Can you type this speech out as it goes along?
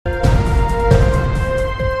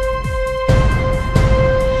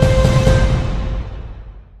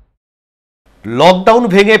Lockdown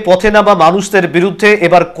ভেঙে পথে নামা মানুষদের বিরুদ্ধে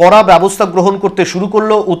এবার কড়া ব্যবস্থা গ্রহণ করতে শুরু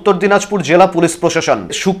করলো উত্তর দিনাজপুর জেলা পুলিশ প্রশাসন।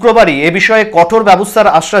 শুক্রবারই এ বিষয়ে কঠোর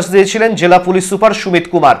ব্যবস্থার আশ্বাস দিয়েছিলেন জেলা পুলিশ সুপার সুমিত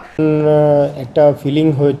কুমার। একটা ফিলিং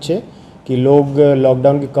হচ্ছে কি লোক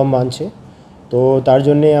লকডাউনকে কম মানছে, তো তার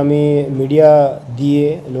জন্যে আমি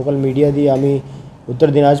লোকাল মিডিয়া দিয়ে আমি উত্তর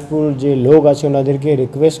দিনাজপুর যে লোক আছে ওনাদেরকে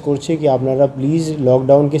রিকোয়েস্ট করছি কি আপনারা প্লিজ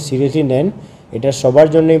লকডাউনকে সিরিয়াসলি নেন। এটা সবার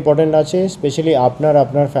জন্য ইম্পর্টেন্ট আছে, স্পেশালি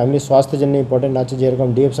আপনার ফ্যামিলির স্বাস্থ্যের জন্য ইম্পর্টেন্ট আছে, যেরকম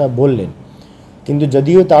ডিএফ সাহেব বললেন। কিন্তু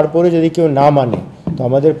যদিও তারপরে যদি কেউ না মানে, তো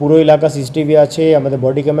আমাদের পুরো এলাকা সিসিটিভি আছে, আমাদের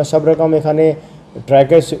বডি ক্যামেরা সব রকম এখানে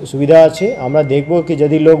ট্র্যাকের সুবিধা আছে। আমরা দেখব কি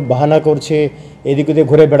যদি লোক বাহানা করছে, এদিক ওদিক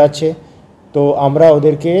ঘুরে বেড়াচ্ছে, তো আমরা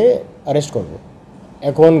ওদেরকে অ্যারেস্ট করব।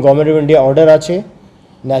 এখন গভর্নমেন্ট অফ ইন্ডিয়া অর্ডার আছে,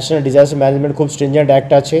 ন্যাশনাল ডিজাস্টার ম্যানেজমেন্ট খুব স্ট্রিঞ্জেন্ট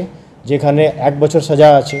অ্যাক্ট আছে, যেখানে 1 বছর সাজা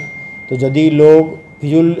আছে। তো যদি লোক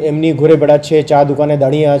ফিজুল এমনি ঘুরে বেড়াচ্ছে, চা দোকানে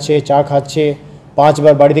দাঁড়িয়ে আছে, চা খাচ্ছে, 5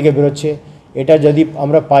 বার বাড়ি থেকে বেরোচ্ছে, এটা যদি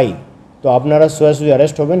আমরা পাই তো আপনারা সোজাসুজি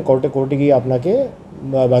অ্যারেস্ট হবেন, কোর্টে গিয়ে আপনাকে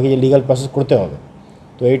বাকি যে লিগাল প্রসেস করতে হবে।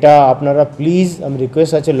 তো এটা আপনারা প্লিজ আমি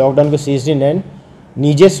রিকোয়েস্ট আছে লকডাউনকে সিরিয়াসলি নেন।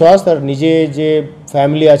 নিজের স্বাস্থ্য আর নিজে যে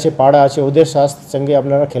ফ্যামিলি আছে, পাড়া আছে, ওদের স্বাস্থ্যের সঙ্গে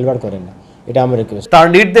আপনারা খেলবাড় করেন না, এটা আমার রিকোয়েস্ট। তার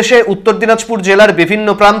নির্দেশে উত্তর দিনাজপুর জেলার বিভিন্ন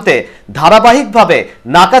প্রান্তে ধারাবাহিকভাবে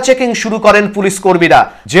নাকা চেকিং শুরু করেন পুলিশ কর্মীরা।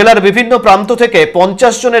 জেলার বিভিন্ন প্রান্ত থেকে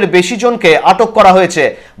 50 জনের বেশি জনকে আটক করা হয়েছে।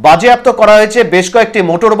 বাজেয়াপ্ত করা হয়েছে বেশ কয়েকটি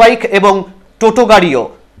মোটর বাইক এবং টোটো গাড়িও।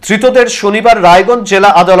 ধৃতদের শনিবার রায়গঞ্জ জেলা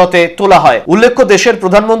আদালতে তোলা হয়। উল্লেখ্য, দেশের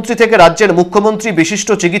প্রধানমন্ত্রী থেকে রাজ্যের মুখ্যমন্ত্রী, বিশিষ্ট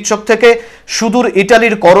চিকিৎসক থেকে সুদূর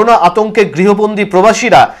ইটালির করোনা আতঙ্কে গৃহবন্দী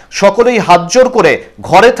প্রবাসীরা সকলেই হাতজোড় করে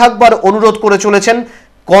ঘরে থাকবার অনুরোধ করে চলেছেন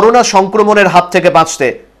করোনা সংক্রমণের হাত থেকে বাঁচতে।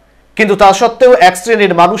 কিন্তু তা সত্ত্বেও এক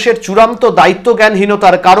শ্রেণীর মানুষের চূড়ান্ত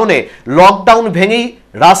দায়িত্বজ্ঞানহীনতার কারণে লকডাউন ভেঙেই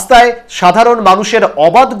রাস্তায় সাধারণ মানুষের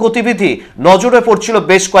অবাধ গতিবিধি নজরে পড়ছিল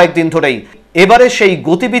বেশ কয়েকদিন ধরেই। এবারে সেই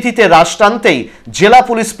গতিবিধিতে রাশ টানতেই জেলা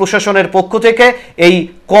পুলিশ প্রশাসনের পক্ষ থেকে এই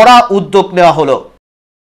কড়া উদ্যোগ নেওয়া হলো।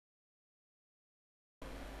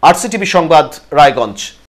 আরসিটিভি সংবাদ, রায়গঞ্জ।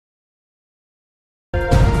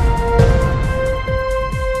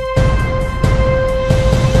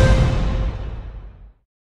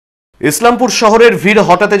 ইসলামপুর শহরের ভিড়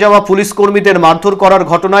হটাতে যাওয়া পুলিশ কর্মীদের মারধর করার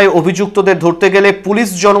ঘটনায় অভিযুক্তদের ধরতে গেলে পুলিশ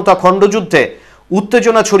জনতা খণ্ডযুদ্ধে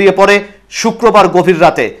উত্তেজনা ছড়িয়ে পড়ে শুক্রবার গভীর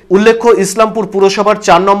রাতে। উল্লেখ্য, ইসলামপুর পুরসভার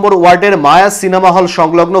 4 নম্বর ওয়ার্ডের মায়া সিনেমা হল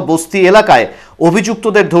সংলগ্ন বস্তি এলাকায়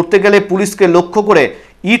অভিযুক্তদের ধরতে গেলে পুলিশকে লক্ষ্য করে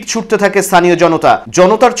ইট ছুটতে থাকে স্থানীয় জনতা।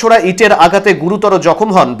 জনতার ছোড়া ইটের আঘাতে গুরুতর জখম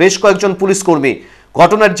হন বেশ কয়েকজন পুলিশ কর্মী।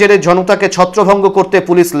 ঘটনার জেরে জনতাকে ছত্রভঙ্গ করতে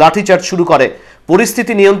পুলিশ লাঠিচার্জ শুরু করে।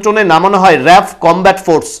 পরিস্থিতি নিয়ন্ত্রণে নামানো হয় র্যাব কমব্যাট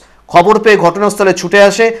ফোর্স। খবর পেয়ে ঘটনাস্থলে ছুটে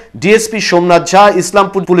আসে ডিএসপি সোমনাথ ঝা,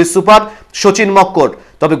 ইসলামপুর পুলিশ সুপার সচিন মক্কর।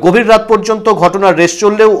 তবে গভীর রাত পর্যন্ত ঘটনার রেশ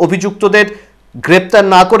চললেও অভিযুক্তদের গ্রেপ্তার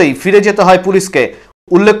না করেই ফিরে যেতে হয় পুলিশকে।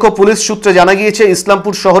 উল্লেখ্য, পুলিশ সূত্রে জানা গিয়েছে,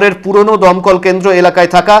 ইসলামপুর শহরের পুরনো দমকল কেন্দ্র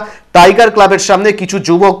এলাকায় থাকা টাইগার ক্লাবের সামনে কিছু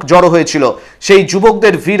যুবক জড়ো হয়েছিল। সেই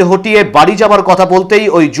যুবকদের ভিড় হটিয়ে বাড়ি যাবার কথা বলতেই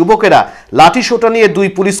ওই যুবকেরা লাঠিসোঁটা নিয়ে 2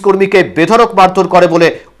 পুলিশ কর্মীকে বেধড়ক মারধর করে বলে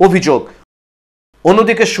অভিযোগ।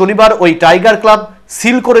 অন্যদিকে শনিবার ওই টাইগার ক্লাব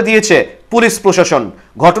সিল করে দিয়েছে পুলিশ প্রশাসন।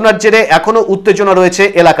 ঘটনার জেরে এখনো উত্তেজনা রয়েছে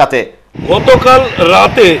এলাকাতে। গতকাল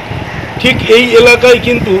রাতে ঠিক এই এলাকায়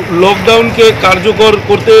কিন্তু লকডাউনকে কার্যকর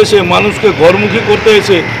করতে এসে, মানুষকে ঘরমুখী করতে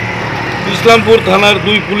এসে ইসলামপুর থানার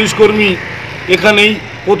 2 পুলিশ কর্মী এখানেই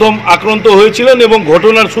প্রথম আক্রান্ত হয়েছিলেন এবং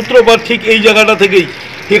ঘটনার সূত্রপাত ঠিক এই জায়গাটা থেকেই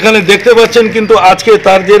এখানে দেখতে পাচ্ছেন। কিন্তু আজকে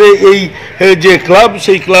তার জেরে এই যে ক্লাব,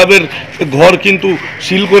 সেই ক্লাবের ঘর কিন্তু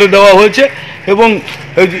সিল করে দেওয়া হয়েছে এবং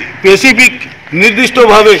স্পেসিফিক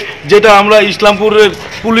নির্দিষ্টভাবে যেটা আমরা ইসলামপুরের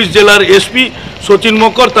পুলিশ জেলার এসপি সচিন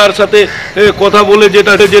মক্কর তার সাথে কথা বলে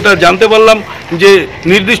যেটা জানতে পারলাম যে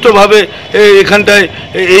নির্দিষ্টভাবে এখানটায়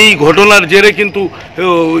এই ঘটনার জেরে কিন্তু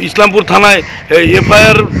ইসলামপুর থানায়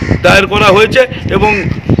এফআইআর দায়ের করা হয়েছে এবং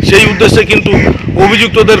সেই উদ্দেশ্যে কিন্তু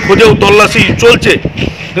অভিযুক্তদের খোঁজেও তল্লাশি চলছে।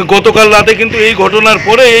 গতকাল রাতে কিন্তু এই ঘটনার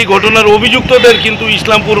পরে এই ঘটনার অভিযুক্তদের কিন্তু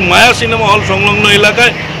ইসলামপুর মায়া সিনেমা হল সংলগ্ন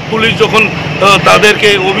এলাকায় পুলিশ যখন তাদেরকে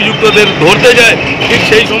অভিযুক্তদের ধরতে যায়, ঠিক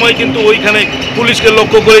সেই সময় কিন্তু ওইখানে পুলিশকে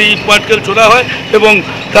লক্ষ্য করে ইট পাটকেল ছোড়া হয় এবং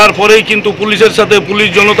তারপরেই কিন্তু পুলিশের সাথে পুলিশ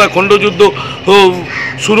জনতা খণ্ডযুদ্ধ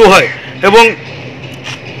শুরু হয় এবং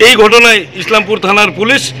এই ঘটনায় ইসলামপুর থানার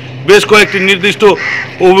পুলিশ বেশ কয়েকটি নির্দিষ্ট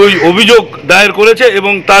অভিযোগ দায়ের করেছে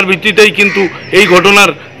এবং তার ভিত্তিতেই কিন্তু এই ঘটনার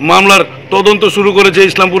মামলার তদন্ত শুরু করেছে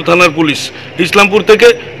ইসলামপুর থানার পুলিশ। ইসলামপুর থেকে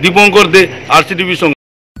দীপঙ্কর দে, আরসিটিভি সংবাদ।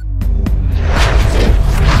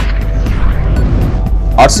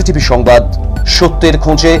 আরসিটিভি সংবাদ, সত্যের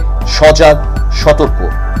খোঁজে, সজাগ, সতর্ক।